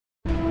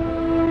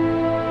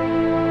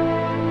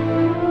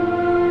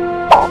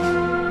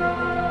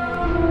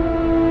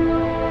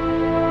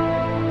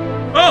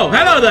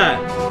hello there!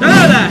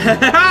 Hello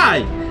there! Hi!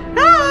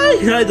 Hi!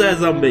 Hi there,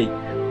 zombie.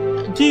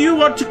 Do you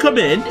want to come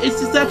in?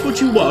 Is that what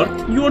you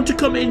want? You want to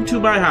come into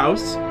my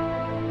house?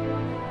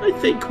 I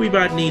think we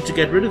might need to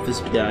get rid of this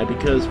guy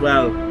because,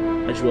 well,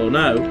 as you all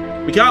know,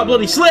 we can't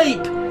bloody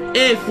sleep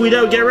if we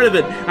don't get rid of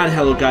it. And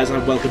hello guys,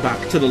 and welcome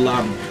back to the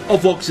Land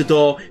of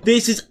Woxidore.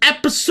 This is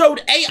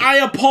episode 8. I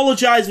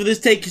apologise for this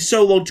taking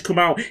so long to come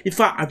out. In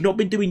fact, I've not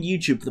been doing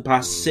YouTube for the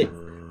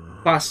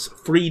past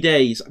 3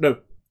 days. No,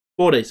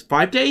 4 days.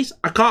 5 days?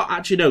 I can't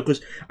actually know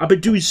because I've been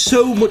doing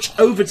so much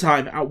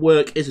overtime at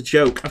work. It's a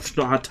joke. I've just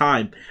not had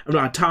time. I've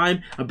not had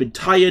time. I've been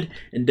tired.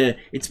 And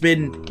it's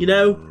been, you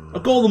know,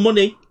 I've got all the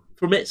money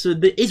from it, so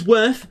it is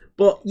worth.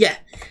 But yeah,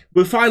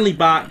 we're finally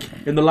back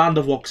in the Land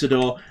of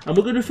Woxidore, and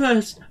we're going to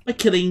first by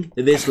killing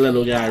this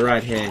little guy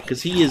right here,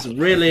 because he is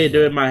really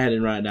doing my head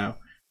in right now.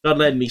 Not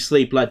letting me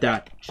sleep like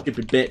that,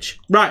 stupid bitch.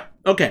 Right,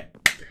 okay.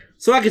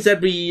 So like I said,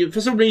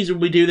 for some reason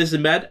we do this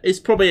in bed. It's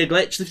probably a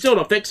glitch. They've still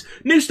not fixed.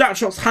 New stat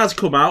shots has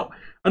come out.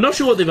 I'm not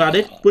sure what they've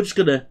added. We're just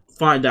going to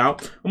find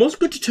out. I'm also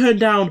going to turn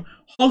down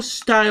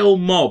hostile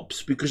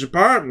mobs, because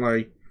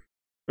apparently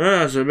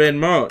there's a bit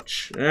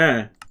much.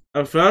 Yeah,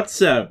 I thought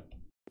so.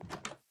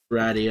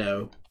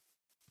 Radio.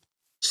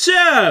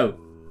 So,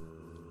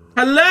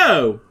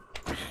 hello.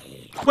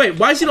 Wait,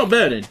 why is he not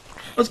burning?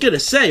 I was gonna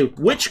say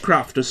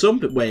witchcraft or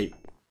something. Wait,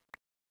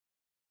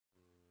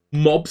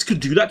 mobs can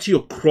do that to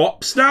your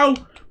crops now?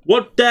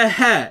 What the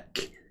heck?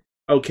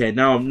 Okay,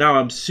 now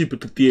I'm super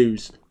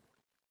confused.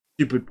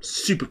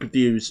 Super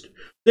confused.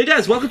 Hey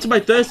guys, welcome to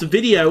my first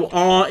video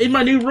in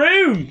my new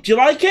room. Do you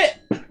like it?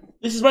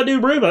 This is my new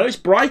room. I know it's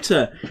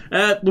brighter.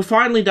 We're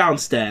finally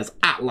downstairs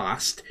at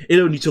last. It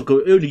only took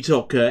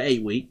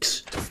 8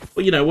 weeks,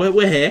 but you know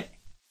we're here.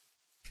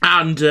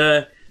 And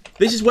this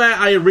is where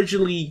I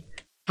originally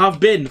have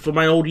been for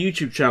my old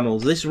YouTube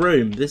channels. This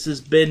room. This has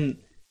been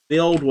the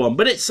old one,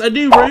 but it's a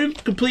new room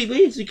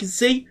completely, as you can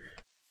see.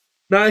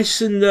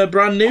 Nice and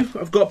brand new.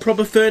 I've got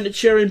proper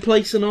furniture in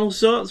place and all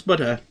sorts,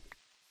 but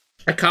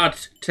I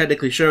can't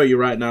technically show you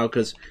right now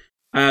because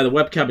the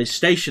webcam is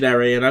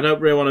stationary and I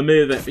don't really want to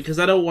move it because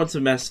I don't want to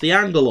mess the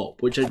angle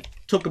up, which it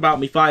took about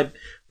me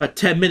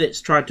 10 minutes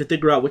trying to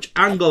figure out which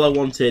angle I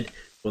wanted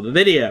for the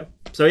video.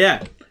 So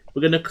yeah,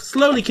 we're going to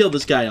slowly kill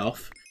this guy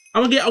off.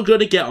 I'm going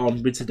to get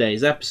on with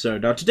today's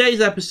episode. Now today's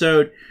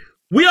episode,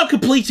 we are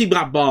completing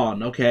that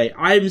barn, okay?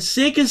 I'm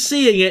sick of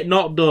seeing it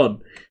not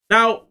done.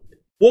 Now,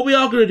 what we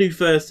are going to do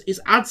first is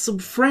add some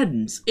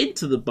friends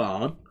into the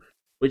barn,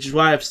 which is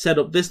why I've set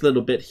up this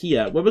little bit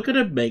here, where we're going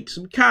to make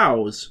some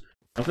cows.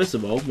 Now, first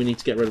of all, we need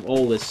to get rid of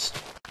all this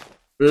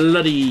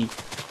bloody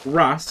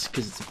grass,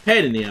 because it's a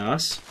pain in the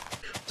ass.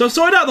 So I've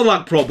sorted out the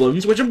lag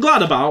problems, which I'm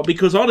glad about,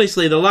 because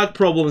honestly, the lag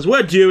problems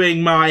were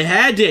doing my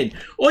head in.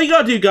 All you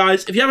gotta do,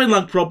 guys, if you're having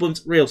lag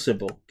problems, real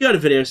simple. Go to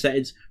video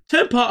settings,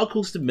 turn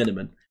particles to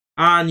minimum,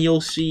 and you'll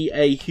see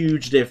a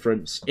huge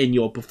difference in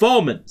your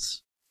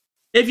performance.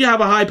 If you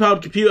have a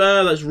high-powered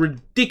computer that's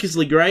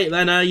ridiculously great,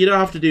 then you don't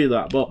have to do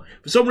that. But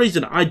for some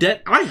reason, I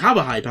have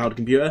a high-powered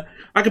computer.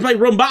 I can play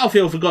Run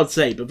Battlefield, for God's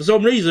sake. But for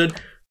some reason,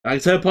 I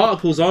turn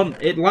particles on.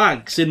 It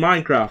lags in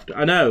Minecraft.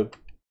 I know.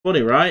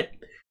 Funny, right?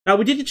 Now,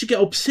 we did actually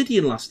get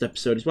obsidian last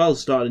episode as well as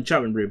starting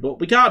enchantment room. But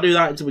we can't do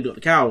that until we got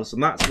the cows.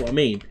 And that's what I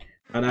mean.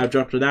 And I've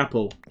dropped an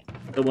apple.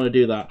 Don't want to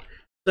do that.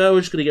 So we're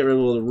just going to get rid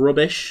of all the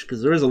rubbish.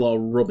 Because there is a lot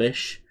of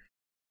rubbish.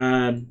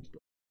 You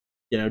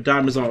know,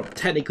 diamonds aren't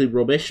technically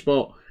rubbish,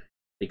 but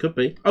it could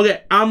be.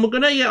 Okay, and we're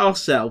going to get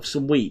ourselves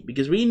some wheat,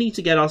 because we need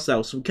to get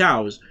ourselves some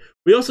cows.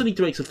 We also need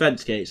to make some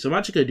fence gates, so I'm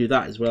actually going to do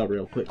that as well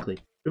real quickly.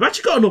 We've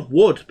actually got enough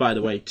wood, by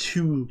the way,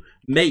 to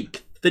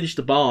finish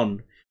the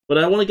barn. But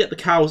I want to get the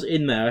cows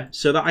in there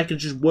so that I can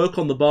just work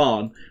on the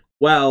barn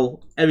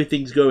while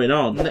everything's going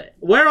on.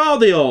 Where are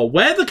they all?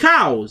 Where are the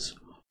cows?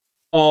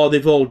 Oh,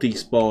 they've all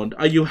despawned.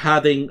 Are you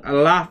having a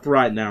laugh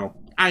right now?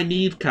 I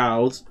need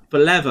cows for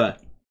leather.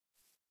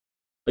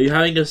 Are you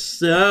having a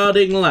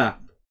starting laugh?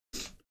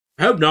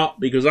 I hope not,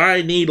 because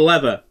I need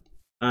leather.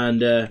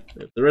 And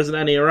if there isn't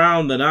any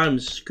around, then I'm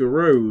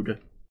screwed.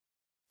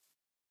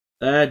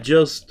 They're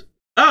just...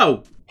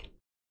 Oh!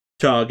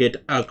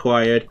 Target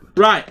acquired.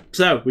 Right,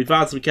 so we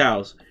found some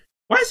cows.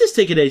 Why is this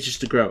taking ages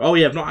to grow? Oh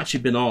yeah, I've not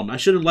actually been on. I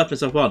should have left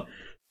myself on.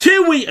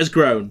 2 wheat has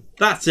grown.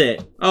 That's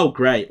it. Oh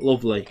great,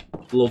 lovely.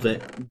 Love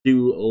it.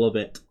 Do love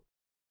it.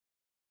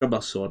 Grab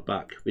our sword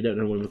back. We don't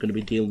know when we're going to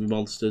be dealing with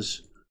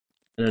monsters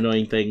and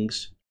annoying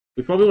things.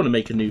 We probably want to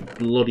make a new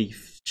bloody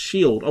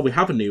shield. Oh, we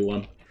have a new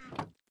one.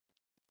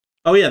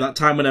 Oh yeah, that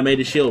time when I made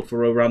a shield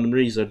for a random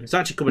reason. It's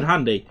actually come in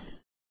handy.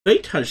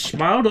 Fate has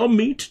smiled on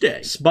me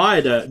today.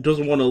 Spider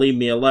doesn't want to leave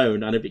me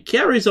alone, and if it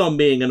carries on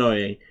being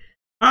annoying,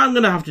 I'm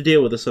going to have to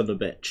deal with the son of a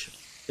bitch.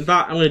 In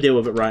fact, I'm going to deal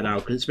with it right now,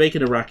 because it's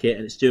making a racket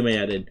and it's doing my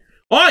head in.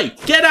 Oi!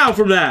 Get out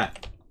from there!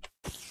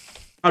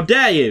 How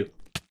dare you?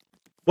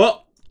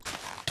 What?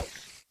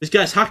 This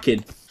guy's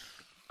hacking.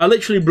 I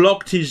literally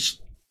blocked his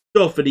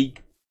stuff and he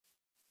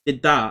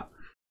did that.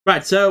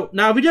 Right, so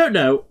now if you don't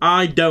know,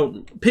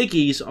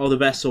 piggies are the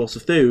best source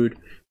of food,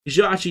 because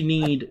you actually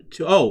need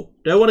to,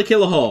 don't want to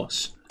kill a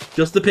horse,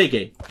 just the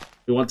piggy.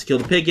 We want to kill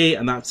the piggy,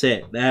 and that's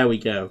it. There we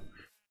go.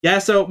 Yeah,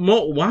 so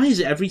why is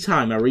it every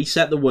time I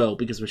reset the world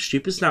because of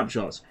stupid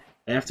snapshots,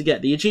 I have to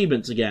get the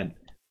achievements again?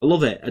 I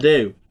love it. I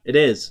do. It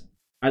is.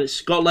 And it's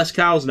got less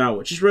cows now,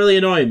 which is really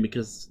annoying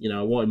because, you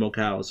know, I wanted more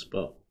cows,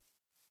 but...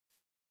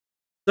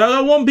 So I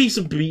got one piece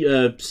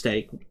of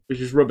steak,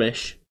 which is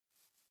rubbish.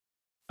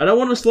 I don't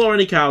want to slaughter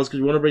any cows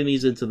because we want to bring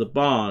these into the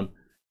barn.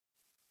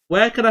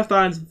 Where can I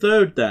find the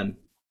third then?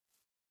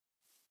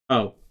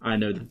 Oh, I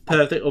know the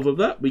perfect other than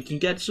that. We can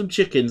get some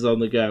chickens on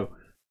the go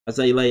as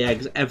they lay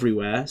eggs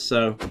everywhere,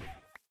 so...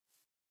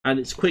 And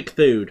it's quick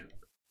food.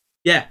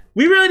 Yeah,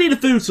 we really need a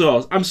food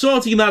source. I'm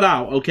sorting that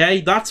out,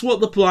 okay? That's what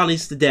the plan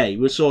is today.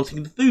 We're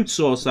sorting the food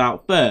source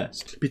out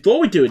first, before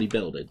we do any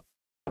building.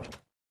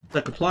 It's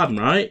like a plan,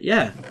 right?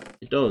 Yeah,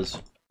 it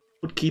does.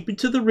 But keep it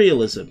to the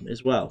realism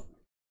as well.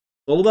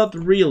 It's all about the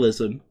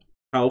realism,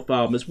 how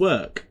farmers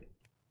work.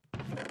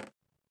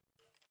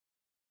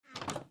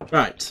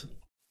 Right.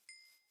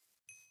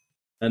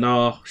 And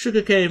our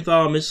sugarcane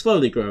farm is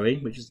slowly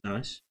growing, which is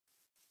nice.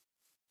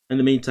 In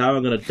the meantime,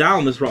 I'm going to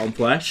down this rotten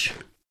flesh.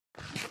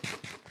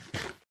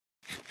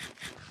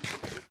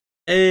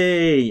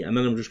 Hey! And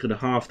then I'm just going to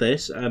half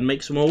this and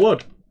make some more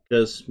wood.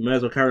 Because we may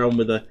as well carry on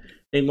with the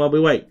thing while we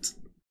wait.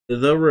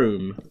 The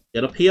room.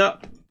 Get up here.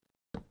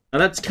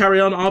 And let's carry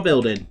on our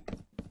building.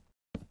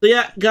 So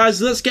yeah, guys,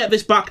 let's get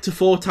this back to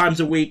 4 times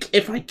a week,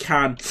 if I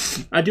can.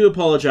 I do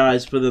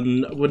apologise for the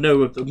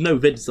no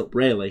vids up,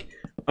 really.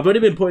 I've only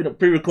been putting up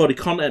pre-recorded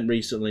content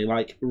recently,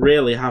 like,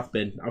 really have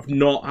been. I've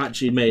not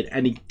actually made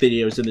any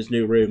videos in this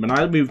new room, and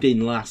I moved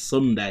in last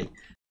Sunday.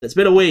 It's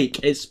been a week.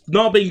 It's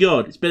not been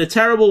good. It's been a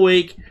terrible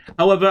week.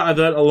 However, I've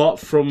earned a lot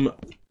from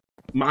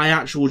my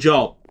actual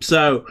job.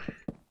 So,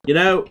 you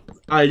know,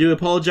 I do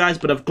apologise,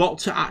 but I've got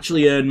to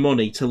actually earn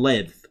money to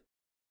live.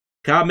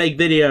 Can't make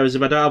videos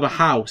if I don't have a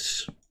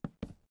house.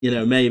 You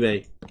know,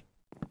 maybe.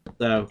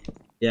 So,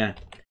 yeah.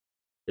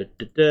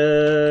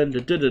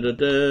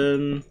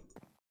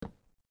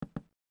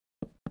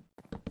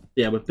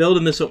 Yeah, we're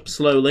building this up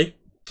slowly.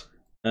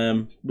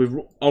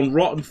 We're on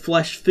rotten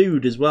flesh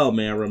food as well,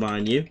 may I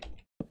remind you.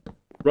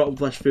 Rotten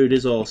flesh food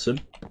is awesome.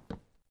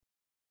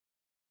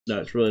 No,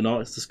 it's really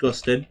not. It's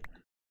disgusting.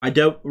 I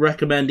don't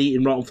recommend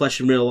eating rotten flesh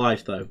in real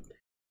life, though.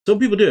 Some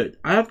people do it.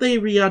 Have they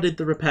re-added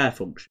the repair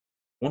function?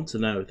 I want to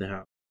know if they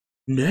have.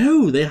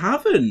 No, they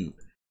haven't.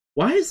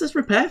 Why is this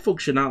repair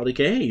function out of the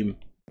game?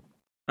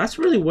 That's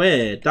really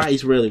weird. That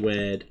is really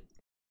weird.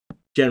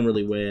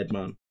 Generally weird,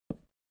 man.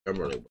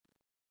 Generally weird.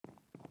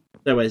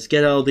 Anyways,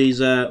 get all these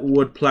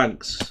wood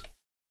planks,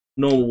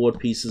 normal wood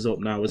pieces up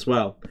now as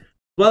well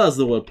as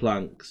the wood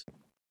planks.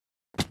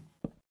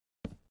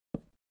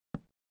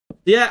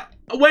 Yeah,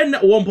 when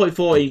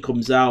 1.14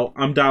 comes out,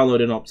 I'm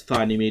downloading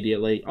Optifine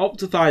immediately.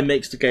 Optifine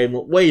makes the game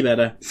look way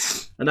better,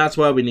 and that's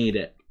why we need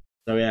it.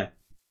 So yeah.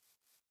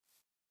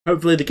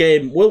 Hopefully the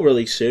game will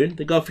release soon.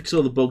 They gotta fix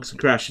all the bugs and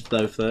crashes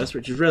though first,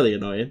 which is really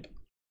annoying.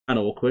 And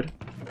awkward.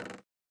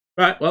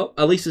 Right, well,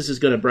 at least this is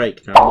gonna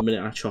break now the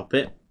minute I chop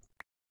it.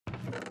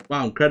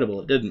 Wow,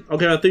 incredible, it didn't.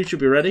 Okay, our food should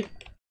be ready.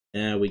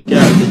 There we go.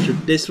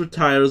 This would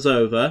tire us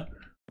over.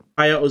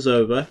 Tire us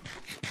over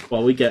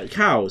while we get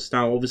cows.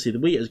 Now, obviously, the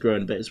wheat has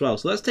grown a bit as well.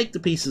 So let's take the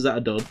pieces that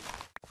are done.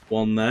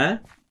 One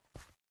there.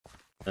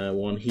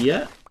 One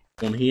here.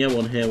 One here,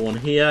 one here, one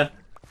here.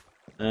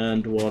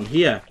 And one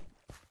here.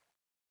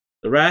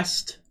 The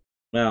rest,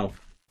 well,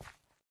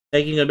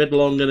 taking a bit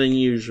longer than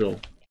usual.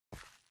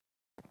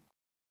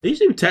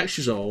 These new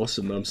textures are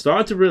awesome, though. I'm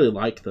starting to really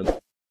like them.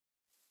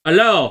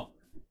 Hello.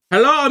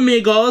 Hello,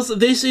 amigos.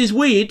 This is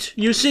wheat.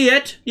 You see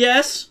it?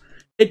 Yes.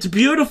 It's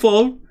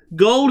beautiful.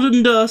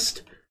 Golden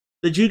dust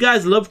that you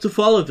guys love to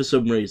follow for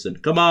some reason.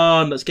 Come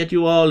on, let's get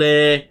you all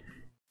here.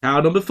 Cow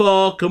number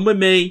 4, come with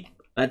me.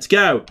 Let's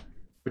go.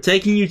 We're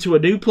taking you to a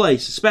new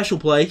place, a special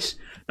place.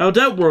 Now,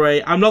 don't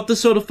worry. I'm not the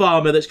sort of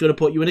farmer that's going to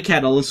put you in a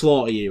kennel and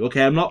slaughter you.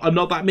 Okay, I'm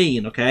not that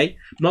mean. Okay,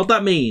 I'm not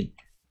that mean.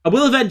 I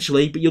will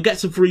eventually, but you'll get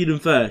some freedom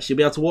first. You'll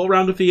be able to walk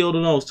around the field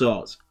and all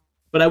sorts.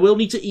 But I will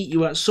need to eat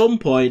you at some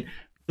point.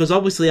 Because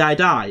obviously I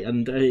die,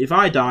 and if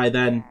I die,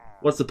 then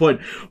what's the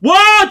point?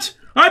 What?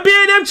 I'm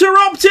being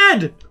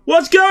interrupted!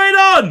 What's going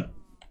on?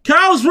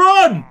 Cows,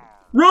 run!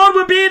 Run!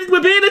 We're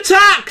being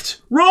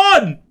attacked!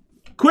 Run!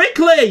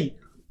 Quickly!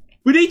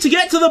 We need to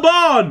get to the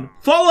barn!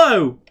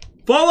 Follow!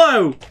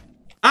 Follow!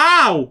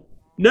 Ow!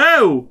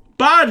 No!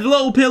 Bad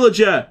little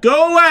pillager!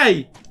 Go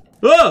away!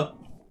 Oh!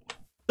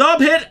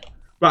 Stop hit!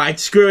 Right,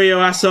 screw you,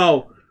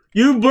 asshole!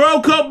 You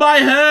broke up my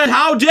herd!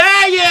 How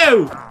dare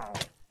you!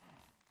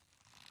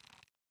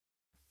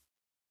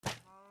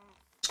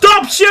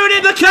 Stop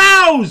shooting the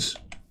cows!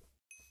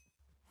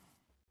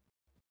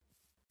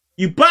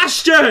 You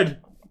bastard!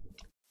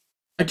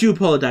 I do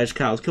apologise,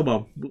 cows. Come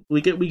on.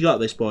 We got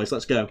this, boys.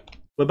 Let's go.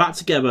 We're back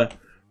together.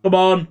 Come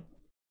on.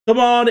 Come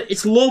on.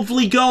 It's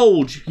lovely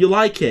gold. You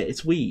like it.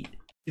 It's wheat.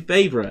 Your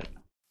favourite.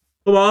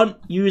 Come on.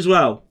 You as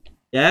well.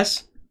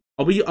 Yes?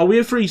 Are we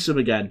a threesome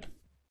again?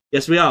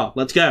 Yes, we are.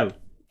 Let's go.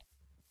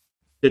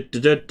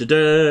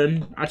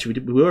 Actually,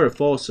 we were a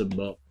foursome,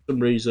 but for some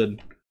reason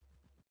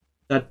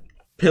that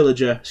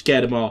pillager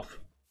scared him off.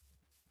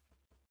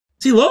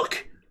 See,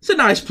 look. It's a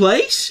nice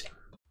place.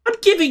 I'm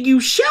giving you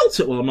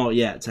shelter. Well, not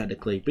yet,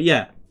 technically. But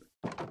yeah.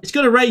 It's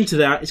going to rain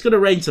tonight. It's going to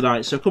rain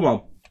tonight, so come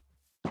on.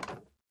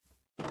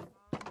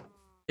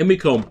 In we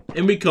come.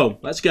 In we come.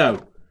 Let's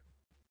go.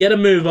 Get a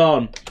move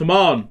on. Come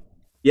on.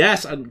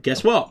 Yes, and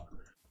guess what?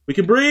 We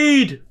can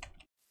breed.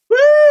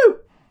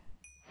 Woo!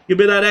 Give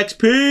me that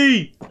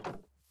XP.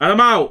 And I'm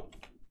out.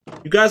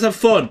 You guys have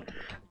fun.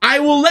 I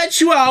will let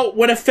you out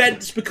when a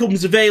fence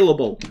becomes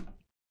available.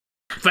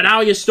 For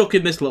now, you're stuck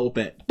in this little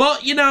bit.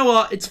 But you know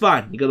what? It's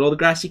fine. You got all the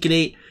grass you can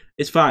eat.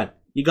 It's fine.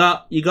 You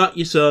got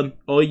your son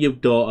or your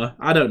daughter.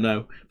 I don't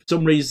know. For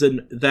some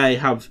reason, they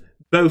have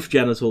both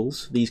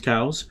genitals, these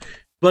cows.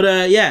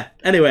 But, yeah.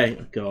 Anyway,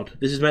 oh God.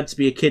 This is meant to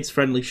be a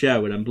kids-friendly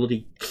show, and I'm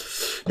bloody...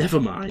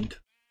 Never mind.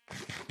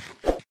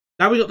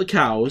 Now we got the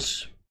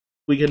cows.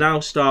 We can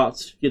now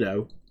start, you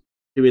know,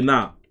 doing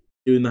that.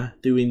 Doing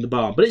the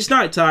barn. But it's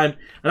night time,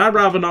 and I'd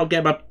rather not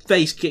get my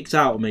face kicked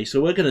out of me, so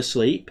we're going to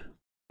sleep.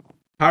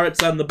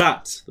 Parrots and the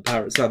bats. The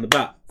parrots and the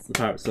bats. The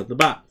parrots and the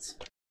bats.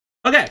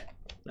 Okay.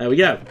 There we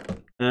go.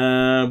 We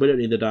don't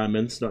need the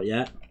diamonds, not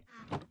yet.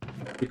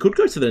 We could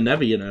go to the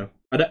Nether, you know.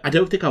 I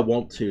don't think I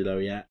want to, though,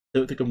 yet. I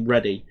don't think I'm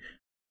ready.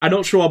 I'm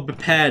not sure I'm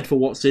prepared for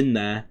what's in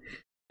there.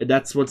 And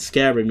that's what's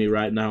scaring me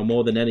right now,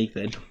 more than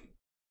anything.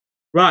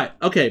 Right,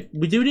 okay.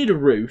 We do need a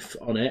roof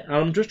on it.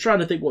 I'm just trying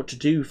to think what to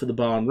do for the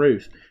barn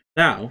roof.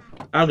 Now,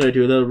 I'm going to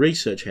do a little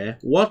research here.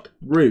 What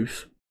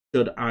roof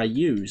should I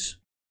use?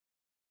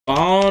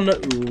 Barn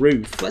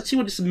roof. Let's see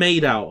what it's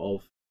made out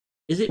of.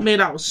 Is it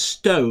made out of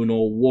stone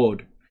or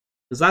wood?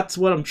 Because that's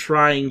what I'm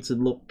trying to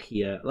look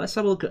here. Let's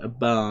have a look at a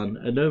barn.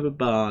 Another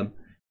barn.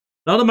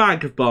 Not a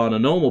Minecraft barn, a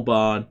normal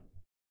barn.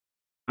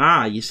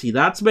 Ah, you see,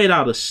 that's made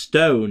out of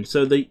stone.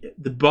 So the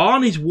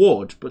barn is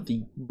wood, but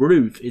the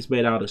roof is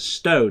made out of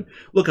stone.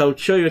 Look, I'll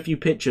show you a few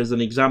pictures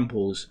and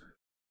examples.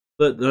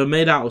 But they're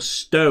made out of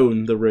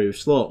stone, the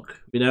roofs.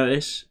 Look, you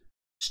notice?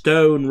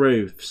 Stone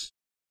roofs.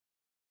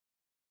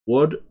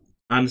 Wood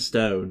and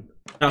stone.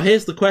 Now,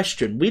 here's the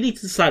question. We need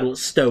to decide what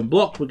stone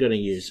block we're going to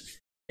use.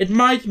 It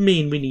might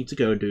mean we need to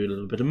go and do a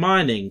little bit of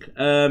mining.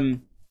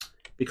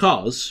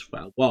 Because,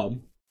 well,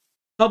 one,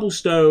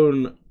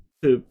 cobblestone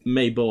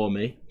may bore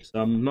me, so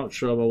I'm not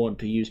sure if I want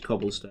to use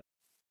cobblestone.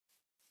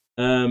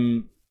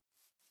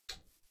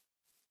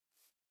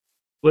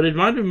 But it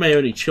might be my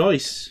only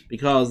choice,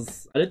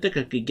 because I don't think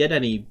I could get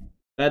any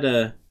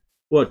better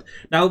wood.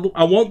 Now,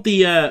 I want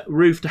the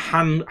roof to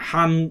hang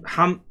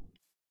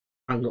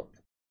up.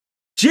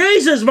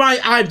 Jesus,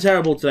 I'm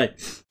terrible today.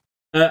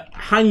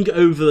 Hang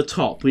over the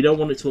top. We don't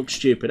want it to look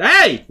stupid.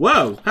 Hey!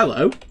 Whoa!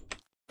 Hello.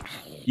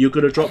 You're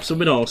going to drop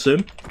something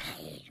awesome.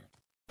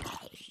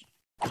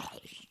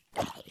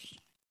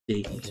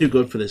 Too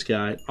good for this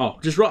guy. Oh,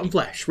 just rotten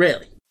flesh.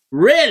 Really?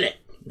 Really?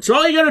 That's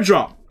all you're going to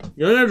drop.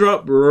 You're going to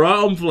drop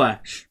rotten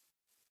flesh.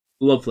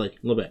 Lovely.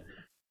 Love it.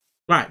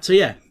 Right, so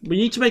yeah. We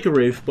need to make a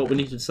roof, but we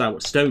need to decide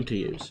what stone to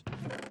use.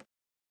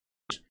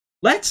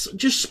 Let's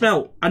just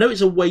smelt. I know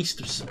it's a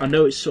waste of... I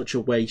know it's such a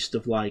waste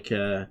of, like,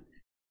 stone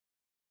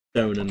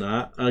and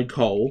that. And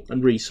coal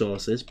and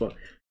resources. But,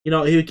 you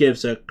know, who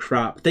gives a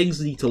crap?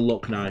 Things need to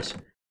look nice.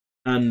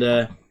 And,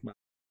 what am I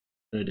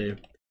going to do?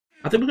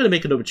 I think we're going to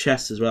make another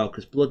chest as well.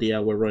 Because, bloody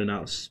hell, we're running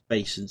out of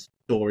space in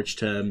storage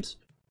terms.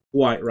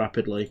 Quite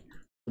rapidly.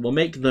 We'll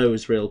make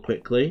those real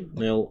quickly.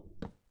 We'll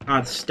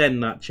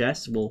extend that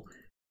chest. We'll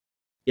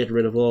get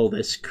rid of all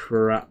this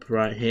crap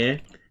right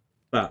here.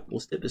 But we'll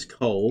stick this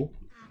coal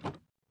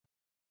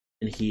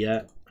in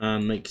here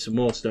and make some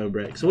more stone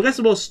brick. So we'll get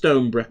some more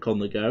stone brick on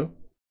the go.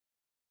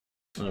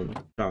 Oh, we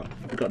can't.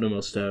 We've got no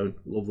more stone.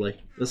 Lovely.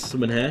 There's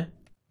some in here.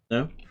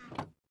 No?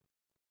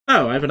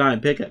 Oh, I have an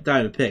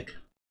diamond pick.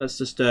 Let's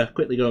just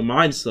quickly go and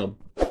mine some.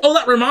 Oh,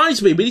 that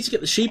reminds me. We need to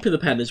get the sheep in the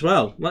pen as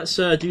well. Let's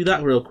do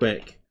that real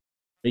quick.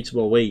 Need some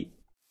more wheat.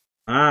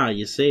 Ah,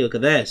 you see. Look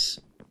at this.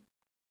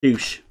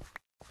 Douche.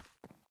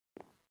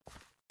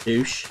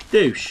 Douche.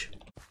 Douche.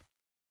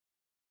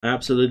 I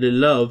absolutely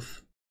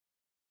love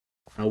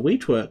how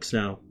wheat works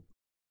now.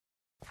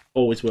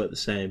 Always work the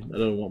same. I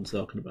don't know what I'm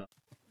talking about.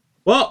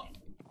 What?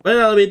 When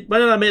did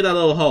I make that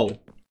little hole?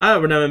 I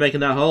don't remember making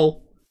that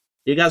hole.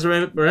 You guys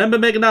remember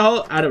making that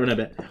hole? I don't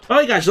remember it.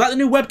 Alright guys, you like the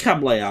new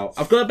webcam layout?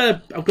 I've got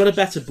a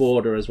better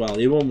border as well.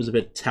 The other one was a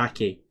bit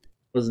tacky.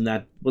 Wasn't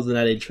that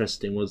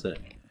interesting, was it?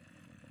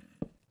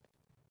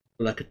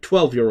 Like a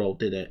 12-year-old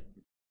did it.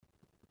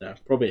 No,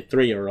 probably a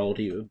 3-year-old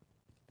even.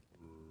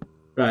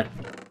 Right.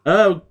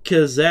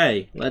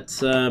 Okay.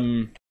 Let's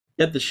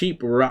get the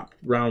sheep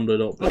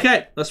rounded up.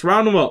 Okay, let's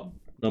round them up.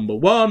 Number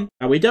 1.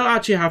 Now we don't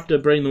actually have to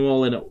bring them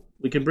all in.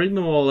 We can bring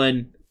them all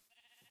in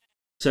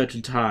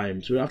certain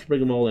times. We don't have to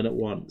bring them all in at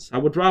once. I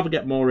would rather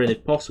get more in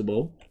if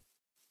possible.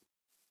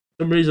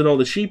 For some reason all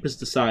the sheep has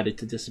decided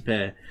to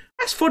disappear.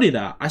 That's funny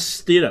that. I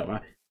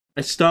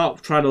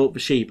start trying to look for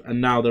sheep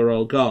and now they're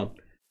all gone.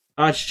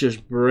 That's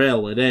just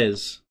brill, it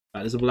is.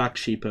 Right, there's a black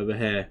sheep over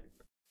here.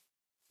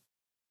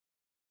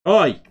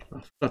 Oi! Oh,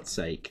 for God's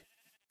sake.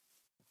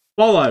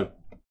 Follow!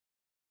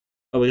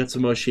 Oh, we got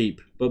some more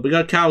sheep. But we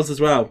got cows as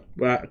well.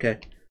 Right, okay.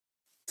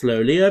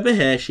 Slowly over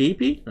here,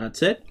 sheepy.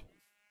 That's it.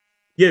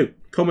 You,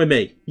 come with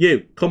me.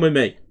 You, come with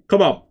me.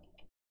 Come on.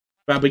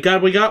 Right, we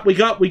got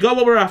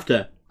what we're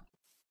after.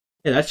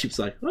 Yeah, that sheep's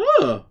like,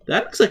 oh,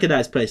 that looks like a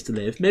nice place to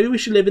live. Maybe we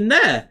should live in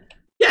there.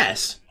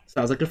 Yes.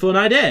 Sounds like a fun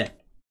idea.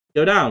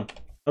 Go down.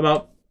 Come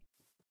on.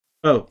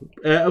 Oh,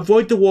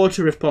 avoid the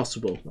water if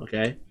possible.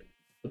 Okay.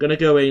 We're gonna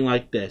go in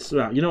like this.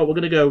 Right, you know what? We're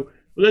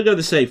gonna go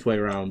the safe way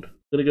around.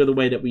 We're gonna go the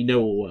way that we know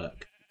will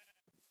work.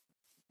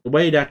 The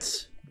way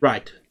that's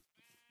right.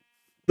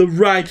 The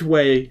right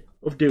way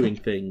of doing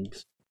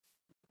things.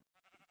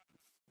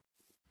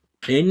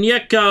 In you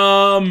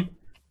come.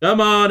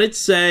 Come on, it's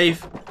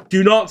safe.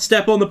 Do not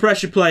step on the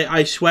pressure plate,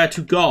 I swear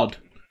to God.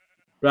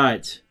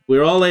 Right,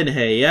 we're all in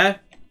here, yeah?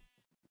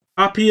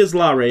 Happy as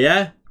Larry,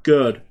 yeah?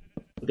 Good.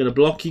 We're going to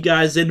block you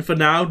guys in for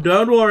now.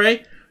 Don't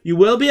worry. You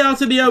will be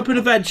out in the open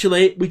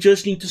eventually. We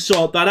just need to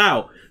sort that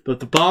out. But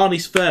the barn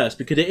is first,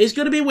 because it is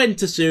going to be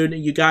winter soon,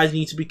 and you guys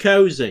need to be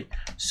cozy.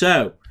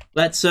 So,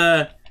 let's,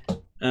 sorry,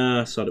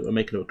 we're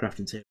making up a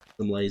crafting table.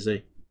 I'm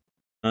lazy.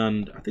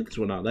 And I think there's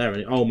one out there.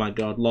 Oh my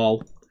God,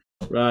 lol.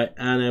 Right,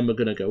 and then we're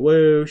going to go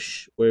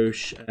whoosh,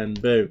 whoosh, and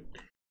boom.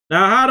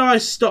 Now, how do I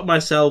stop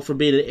myself from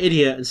being an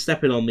idiot and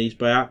stepping on these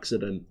by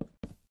accident?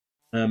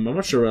 I'm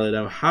not sure really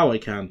know how I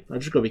can. I've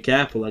just got to be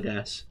careful, I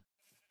guess.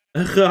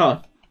 Oh,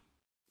 God.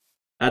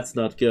 That's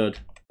not good.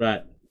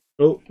 Right.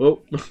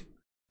 Oh.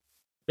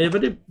 If I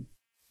do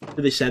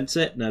they sense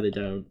it? No, they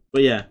don't.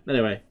 But yeah,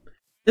 anyway.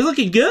 It's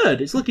looking good.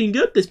 It's looking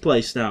good, this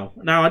place now.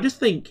 Now, I just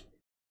think...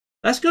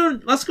 Let's go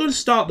and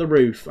start the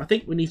roof. I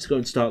think we need to go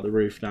and start the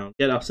roof now.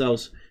 Get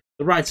ourselves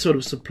the right sort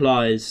of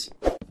supplies.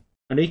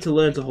 I need to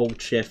learn to hold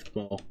shift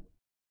more.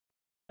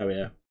 There we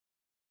go.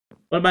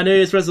 One of my New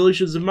Year's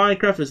resolutions in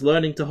Minecraft is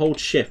learning to hold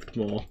shift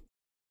more.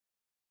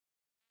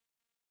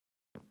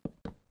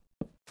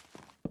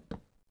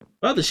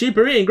 Well, the sheep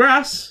are eating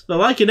grass. They're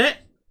liking it.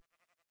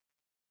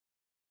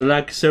 They're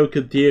like so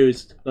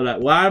confused. They're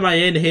like, why am I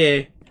in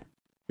here?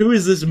 Who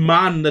is this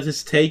man that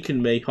has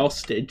taken me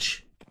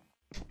hostage?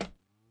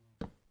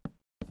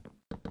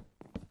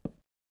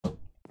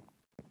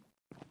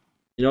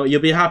 You know,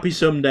 you'll be happy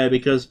someday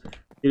because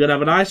you're going to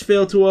have a nice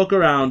field to walk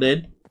around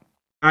in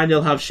and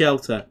you'll have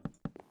shelter.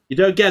 You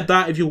don't get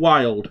that if you're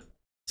wild.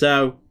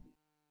 So,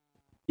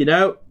 you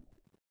know,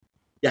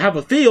 you have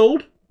a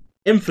field,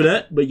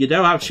 infinite, but you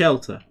don't have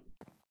shelter.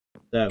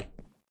 So,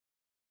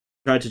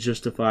 try to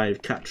justify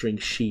if capturing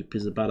sheep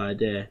is a bad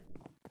idea.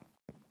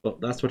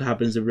 But that's what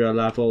happens in real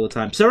life all the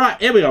time. So, right,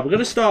 here we are. We're going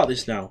to start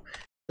this now.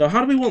 So,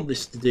 how do we want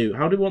this to do?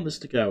 How do we want this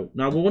to go?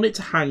 Now, we want it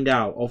to hang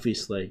out,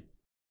 obviously.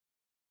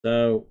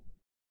 So...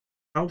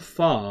 how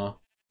far?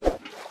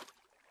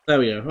 There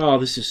we go. Oh,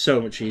 this is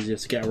so much easier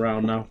to get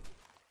around now.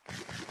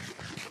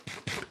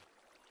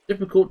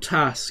 Difficult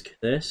task,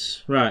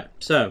 this. Right,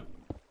 so.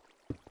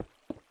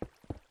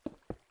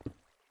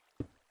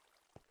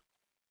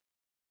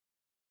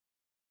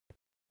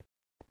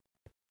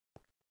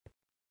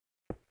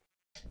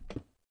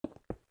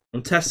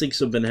 I'm testing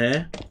something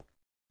here.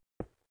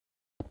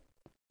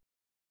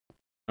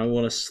 I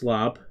want a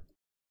slab.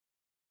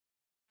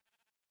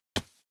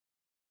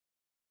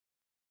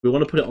 We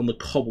want to put it on the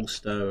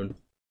cobblestone.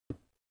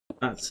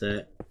 That's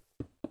it.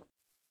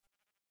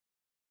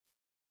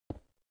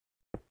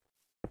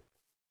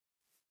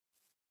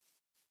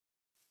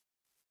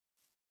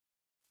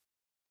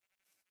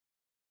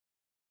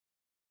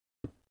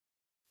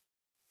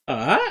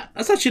 Alright,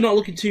 that's actually not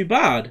looking too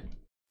bad. And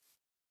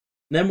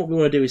then what we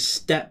want to do is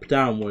step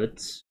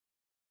downwards.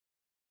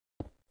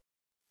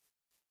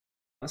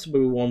 That's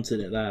where we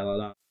wanted it there, like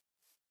that.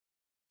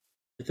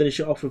 To finish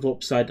it off with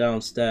upside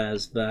down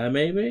stairs there,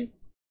 maybe?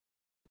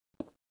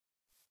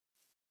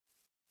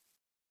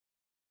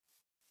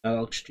 That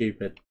looks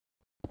stupid.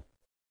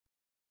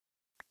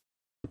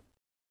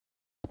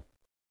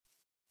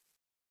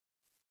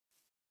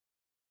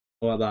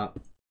 How about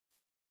that?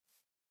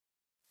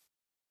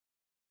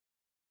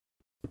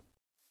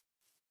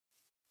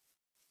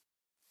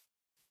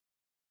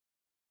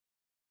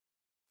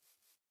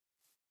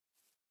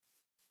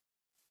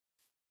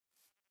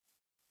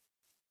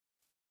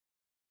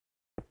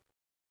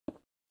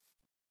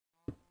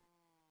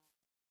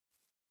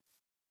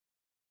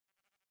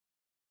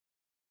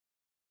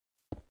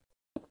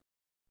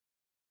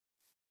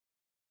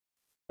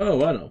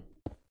 Oh, I know.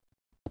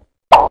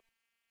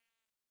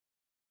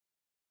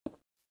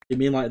 You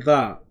mean like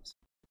that?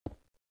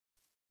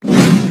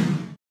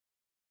 And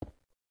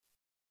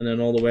then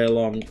all the way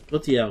along.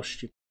 Bloody hell,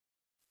 stupid.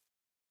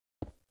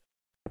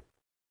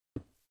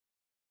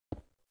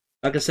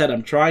 Like I said,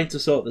 I'm trying to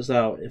sort this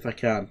out if I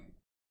can.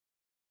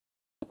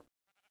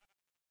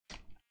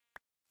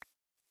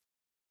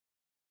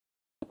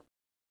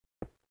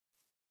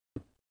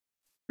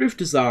 Roof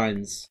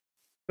designs.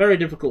 Very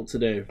difficult to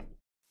do.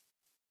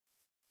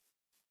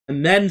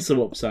 And then some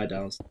upside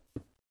downs.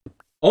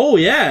 Oh,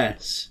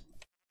 yes!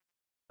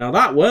 Now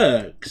that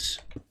works.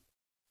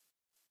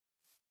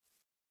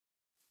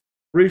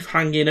 Roof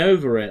hanging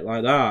over it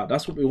like that.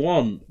 That's what we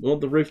want. We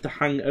want the roof to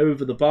hang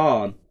over the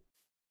barn.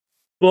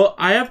 But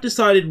I have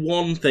decided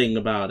one thing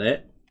about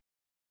it.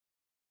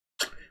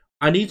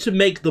 I need to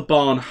make the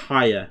barn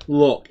higher.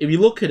 Look, if you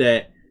look at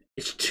it,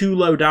 it's too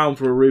low down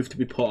for a roof to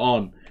be put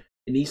on.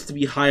 It needs to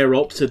be higher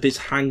up so this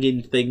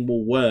hanging thing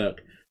will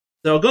work.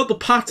 So I've got the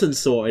pattern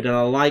sorted and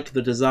I like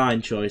the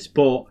design choice,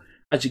 but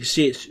as you can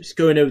see, it's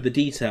going over the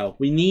detail.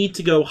 We need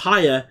to go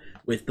higher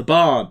with the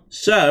barn.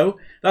 So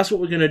that's what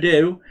we're going to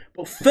do.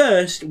 But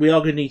first, we are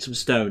going to need some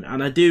stone.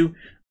 And I do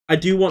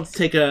want to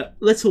take a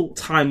little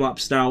time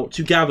lapse now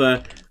to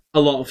gather a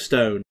lot of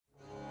stone.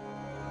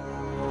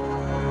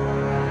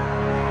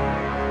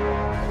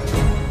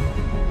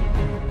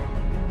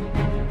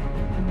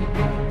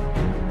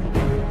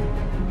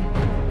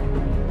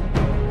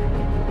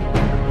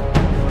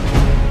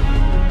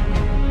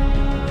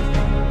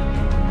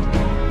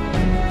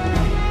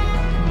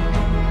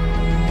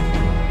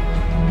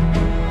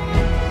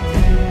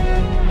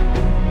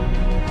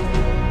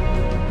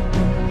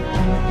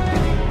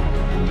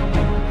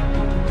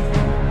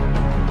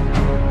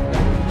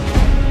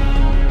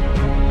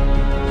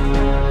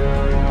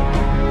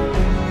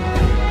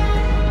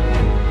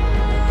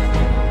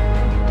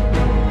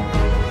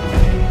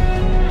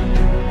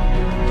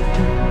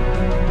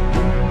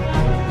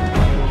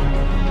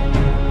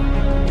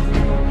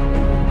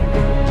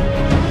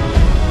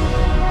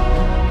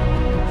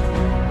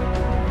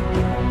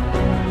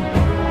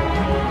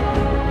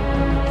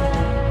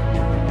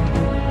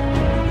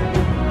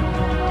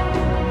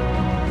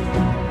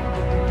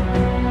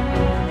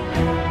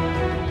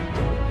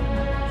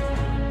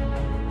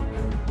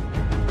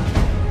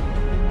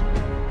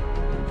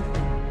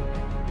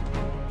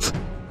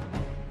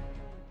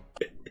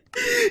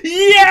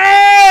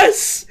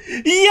 Yes!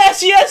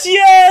 Yes, yes,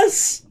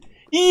 yes!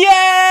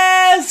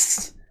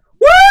 Yes!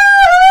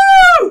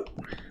 Woo!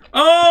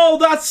 Oh,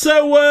 that's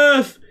so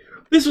worth!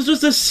 This was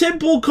just a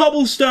simple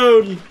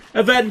cobblestone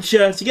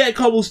adventure to get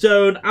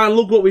cobblestone, and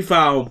look what we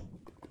found.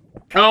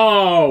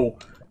 Oh,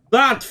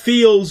 that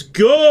feels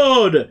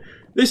good!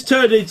 This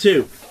turned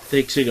into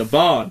fixing a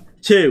barn.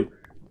 2,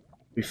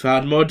 we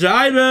found more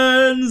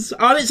diamonds!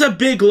 And it's a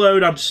big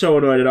load. I'm so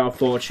annoyed I don't have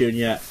fortune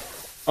yet.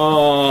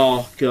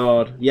 Oh,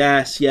 God.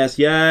 Yes, yes,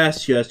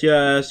 yes, yes,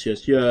 yes,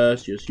 yes,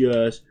 yes, yes,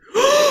 yes.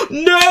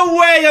 No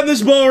way! And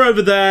there's more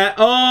over there.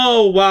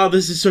 Oh, wow.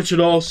 This is such an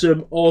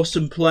awesome,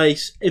 awesome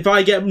place. If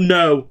I get...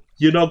 No,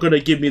 you're not going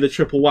to give me the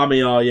triple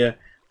whammy, are you?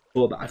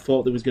 I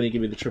thought they was going to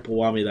give me the triple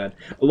whammy then.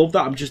 I love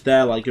that I'm just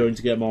there, like, going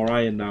to get more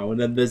iron now. And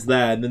then there's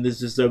there, and then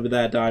there's just over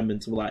there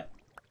diamonds. I'm like,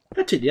 I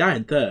gotta take the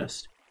iron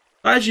first.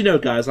 As you know,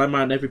 guys, I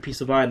mine every piece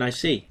of iron I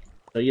see.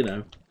 So, you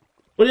know.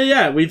 But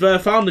yeah, we've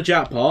found the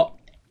jackpot.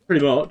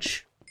 Pretty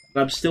much.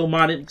 I'm still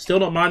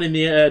not mining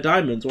the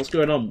diamonds. What's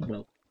going on?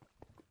 Well,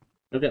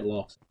 don't get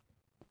lost.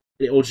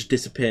 It all just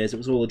disappears. It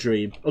was all a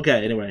dream.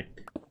 Okay, anyway.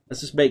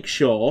 Let's just make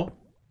sure.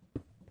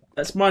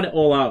 Let's mine it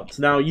all out.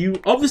 Now,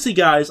 obviously,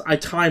 guys, I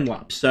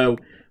time-lapse, so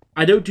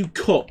I don't do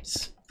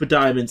cuts for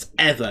diamonds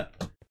ever.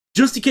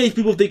 Just in case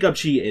people think I'm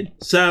cheating.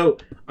 So,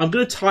 I'm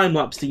going to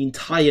time-lapse the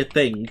entire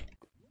thing.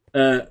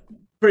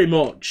 Pretty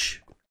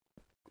much.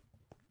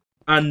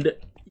 And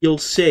you'll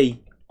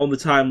see on the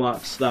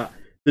time-lapse that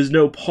there's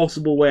no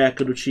possible way I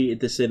could have cheated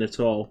this in at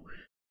all.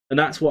 And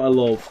that's what I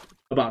love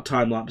about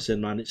time-lapsing,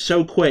 man. It's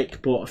so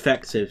quick, but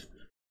effective.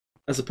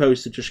 As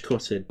opposed to just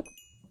cutting.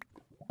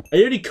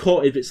 I only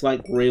cut if it's, like,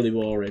 really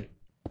boring.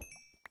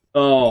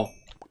 Oh.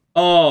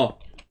 Oh.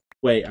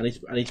 Wait, I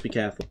need to be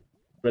careful.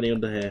 Any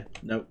under here?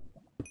 Nope.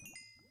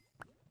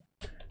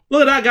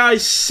 Look at that,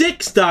 guys.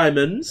 6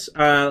 diamonds.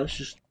 Let's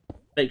just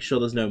make sure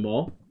there's no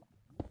more.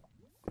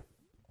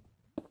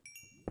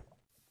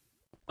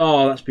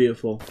 Oh, that's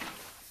beautiful.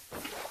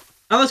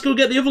 Now let's go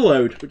get the other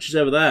load, which is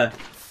over there.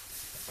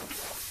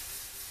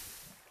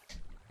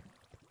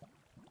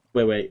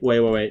 Wait.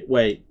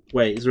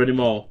 Is there any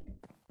more?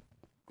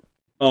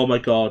 Oh my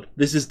god.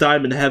 This is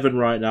diamond heaven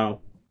right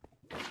now.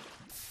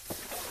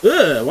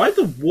 Ugh, why did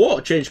the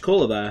water change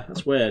colour there?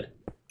 That's weird.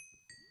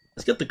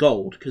 Let's get the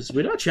gold, because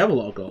we don't actually have a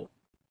lot of gold.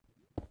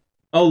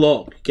 Oh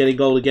look, getting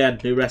gold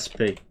again. New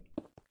recipe.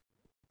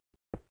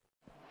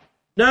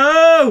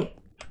 No!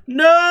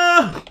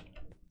 No!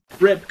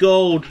 Rip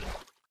gold.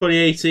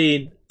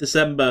 2018,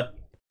 December.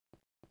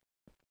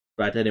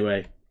 Right,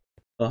 anyway.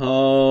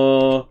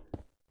 Oh,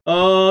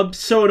 I'm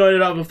so annoyed I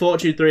don't have a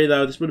Fortune 3,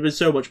 though. This would have been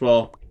so much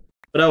more.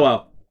 But oh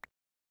well.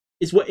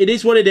 It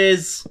is what it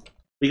is.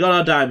 We got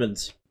our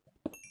diamonds.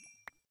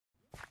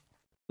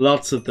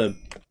 Lots of them.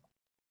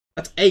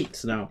 That's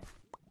 8 now.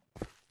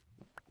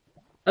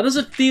 That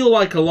doesn't feel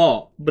like a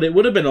lot, but it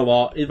would have been a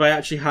lot if I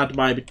actually had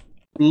my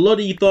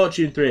bloody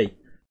Fortune 3.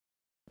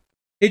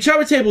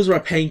 Enchantment tables are a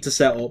pain to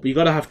set up. You've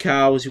got to have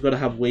cows, you've got to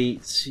have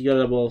wheat, you've got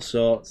to have all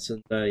sorts.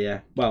 And yeah,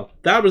 well,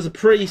 that was a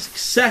pretty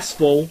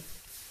successful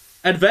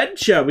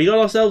adventure. We got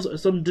ourselves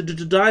some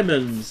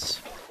diamonds.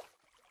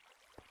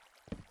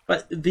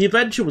 But the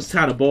adventure was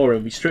kind of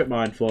boring. We strip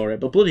mined for it,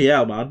 but bloody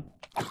hell, man.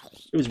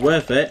 It was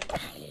worth it.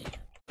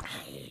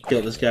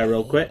 Kill this guy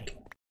real quick.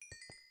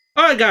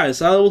 Alright,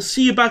 guys, I will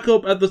see you back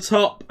up at the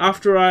top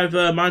after I've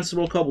mined some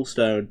more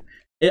cobblestone.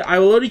 I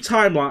will only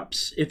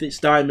time-lapse if it's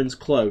diamonds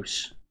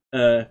close.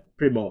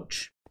 Pretty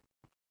much.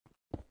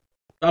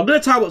 I'm going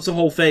to time lapse the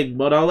whole thing,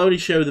 but I'll only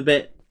show the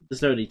bit.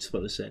 There's no need to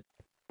put this in.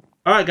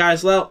 Alright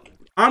guys, well,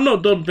 I'm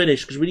not done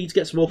finished because we need to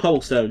get some more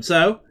cobblestone.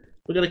 So,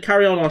 we're going to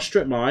carry on our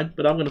strip mine,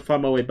 but I'm going to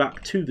find my way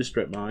back to the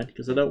strip mine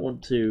because I don't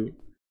want to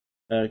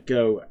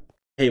go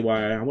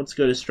haywire. I want to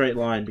go to a straight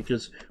line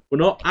because we're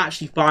not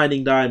actually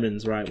finding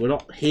diamonds, right? We're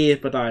not here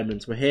for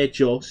diamonds. We're here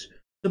just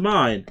to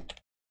mine.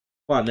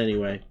 Plan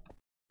anyway.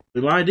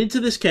 We mined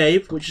into this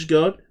cave, which is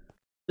good.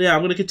 So yeah,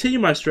 I'm going to continue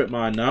my strip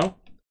mine now,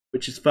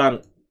 which is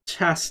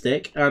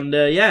fantastic. And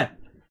yeah,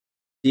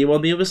 see you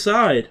on the other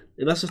side.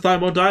 Unless I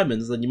find more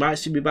diamonds, then you might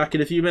see me back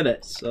in a few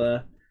minutes.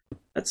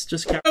 Let's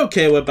just carry.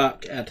 Okay, we're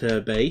back at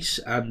her base,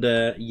 and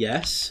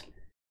yes,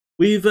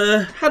 we've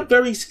had a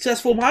very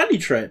successful mining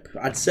trip,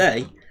 I'd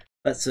say.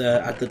 Let's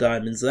add the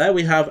diamonds there.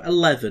 We have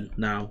 11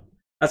 now.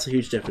 That's a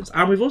huge difference.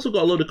 And we've also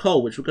got a load of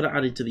coal, which we're going to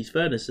add into these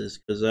furnaces,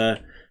 because,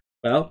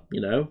 well,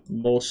 you know,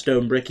 more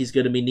stone brick is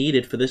going to be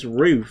needed for this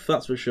roof,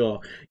 that's for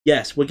sure.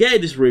 Yes, we're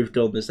getting this roof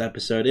done this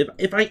episode.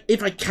 If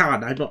I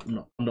can,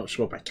 I'm not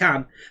sure if I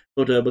can,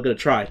 but we're going to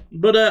try.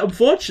 But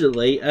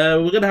unfortunately,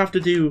 we're going to have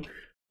to do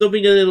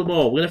something a little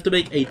more. We're going to have to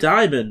make a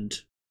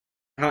diamond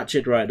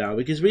hatchet right now,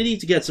 because we need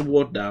to get some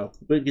wood now,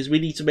 because we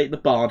need to make the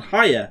barn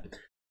higher.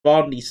 The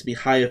barn needs to be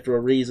higher for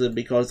a reason,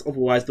 because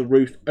otherwise the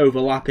roof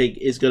overlapping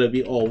is going to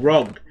be all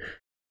wrong.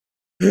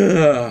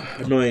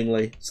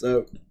 Annoyingly.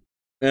 So,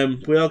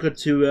 we are going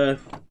to,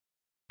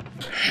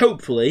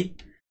 hopefully,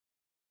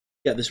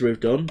 get this roof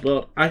done,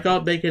 but I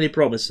can't make any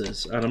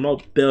promises, and I'm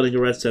not building a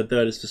redstone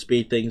furnace to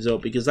speed things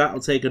up, because that'll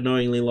take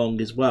annoyingly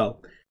long as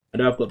well. I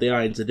know I've got the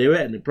iron to do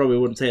it, and it probably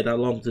wouldn't take that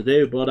long to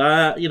do,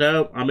 but, you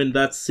know, I'm in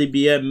that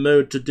CBM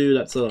mode to do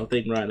that sort of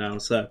thing right now,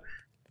 so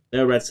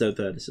no redstone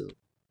furnaces.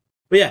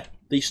 But yeah,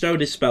 the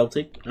stone is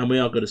smelting, and we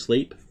are going to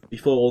sleep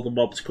before all the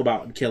mobs come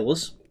out and kill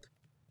us.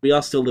 We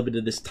are still living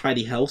in this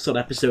tiny house on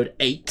episode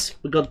 8,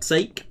 for God's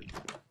sake.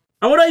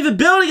 And we're not even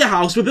building a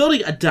house, we're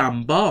building a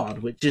damn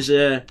barn, which is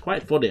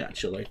quite funny,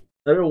 actually.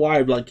 I don't know why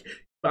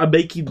I'm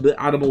making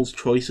the animals'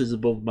 choices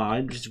above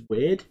mine, which is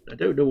weird. I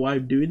don't know why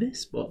I'm doing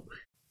this, but,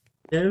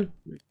 you know,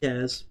 who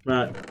cares?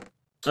 Right.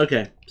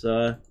 Okay,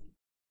 so,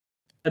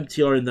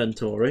 empty our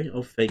inventory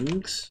of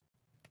things.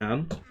 We're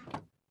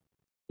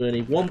going to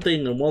need one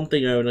thing and one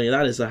thing only,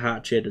 that is a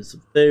hatchet and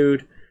some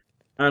food.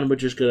 And we're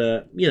just going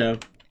to, you know,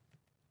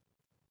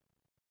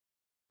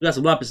 we got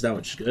some lapis now,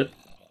 which is good.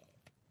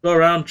 Go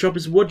around,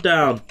 chopping some wood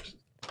down.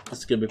 This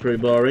is going to be pretty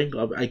boring,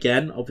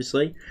 again,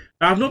 obviously.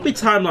 Now, I've not been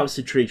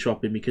time-lapsing tree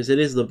chopping because it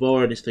is the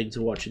boringest thing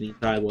to watch in the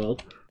entire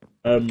world.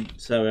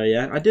 So,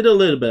 yeah, I did a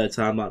little bit of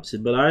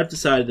time-lapsing, but I have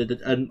decided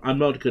that I'm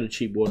not going to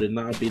cheap wood, and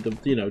that would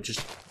be, you know, just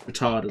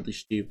retardedly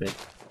stupid.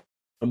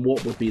 And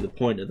what would be the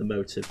point of the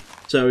motive?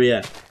 So, yeah,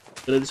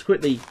 I'm going to just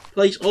quickly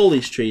place all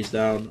these trees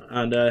down,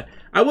 and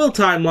I will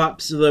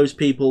time-lapse those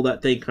people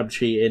that think I'm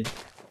cheating,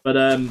 but,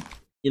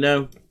 you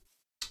know,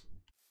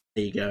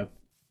 there you go.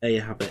 There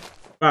you have it.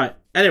 Right,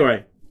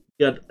 anyway,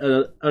 got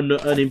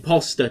an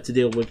imposter to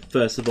deal with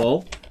first of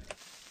all.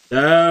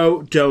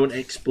 No, don't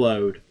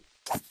explode.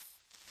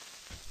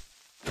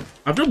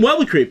 I've done well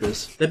with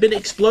creepers. They've been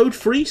explode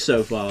free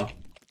so far,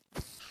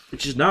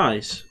 which is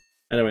nice.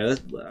 Anyway,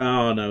 let's.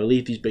 Oh no,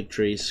 leave these big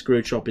trees.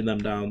 Screw chopping them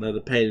down. They're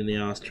the pain in the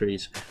ass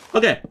trees.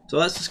 Okay, so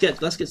let's get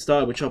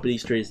started with chopping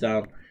these trees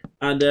down.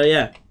 And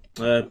yeah,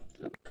 well,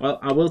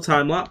 I will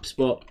time lapse,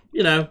 but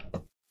you know,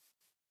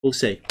 we'll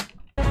see.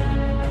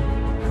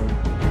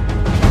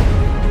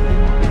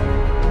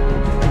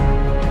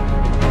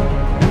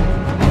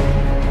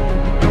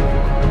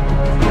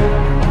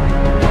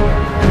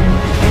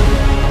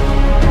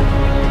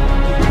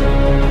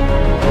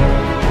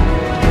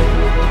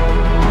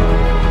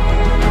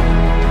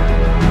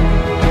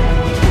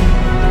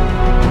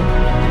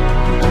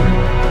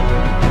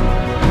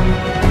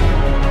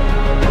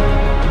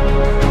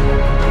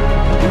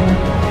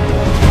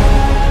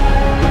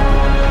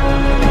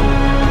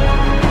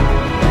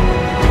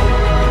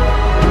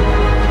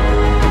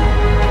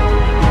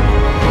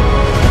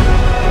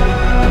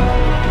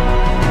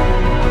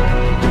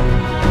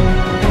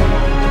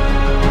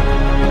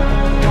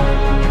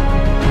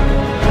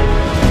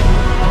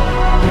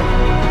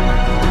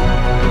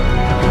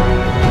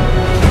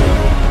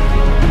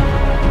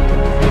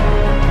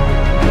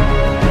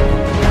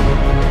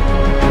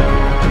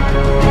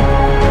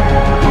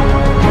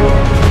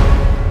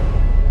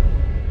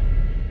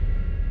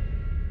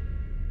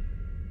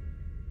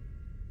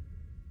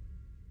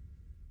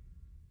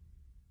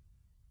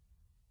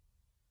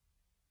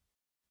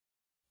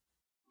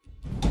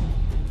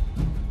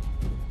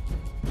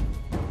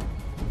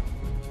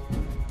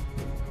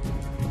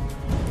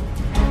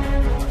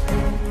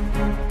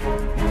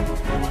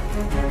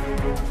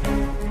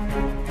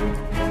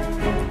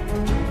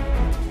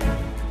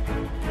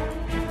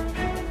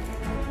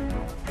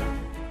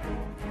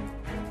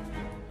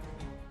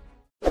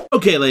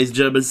 Okay, ladies and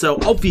gentlemen, so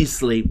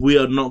obviously we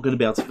are not going to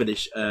be able to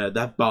finish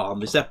that barn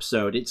this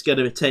episode. It's going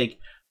to take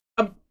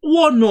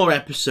one more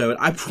episode,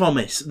 I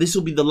promise. This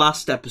will be the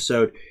last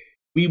episode.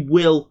 we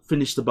will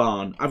finish the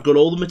barn. I've got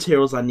all the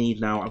materials I need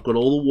now. I've got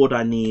all the wood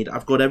I need.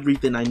 I've got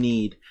everything I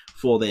need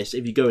for this.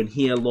 If you go in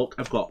here, look,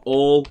 I've got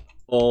all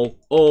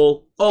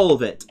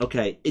of it.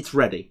 Okay, it's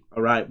ready.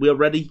 All right, we are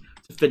ready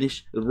to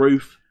finish the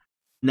roof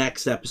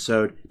next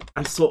episode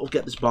and sort of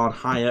get this barn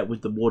higher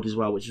with the wood as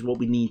well, which is what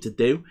we need to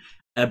do.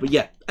 But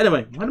yeah,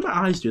 anyway, why do my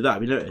eyes do that?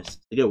 Have you noticed?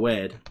 They go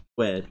weird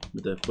with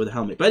the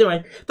helmet. But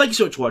anyway, thank you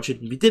so much for watching.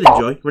 If you did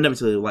enjoy, remember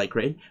to leave a like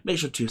rating. Make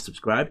sure to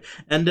subscribe.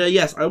 And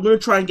yes, I'm going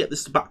to try and get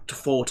this back to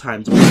 4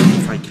 times a week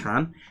if I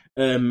can.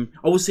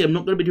 Obviously, I'm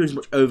not going to be doing as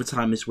much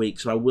overtime this week,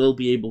 so I will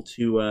be able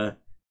to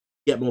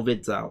get more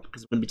vids out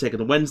because I'm going to be taking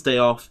the Wednesday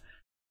off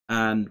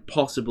and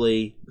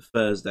possibly the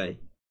Thursday.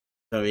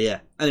 So yeah.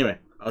 Anyway,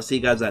 I'll see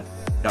you guys then.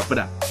 Ciao for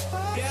now.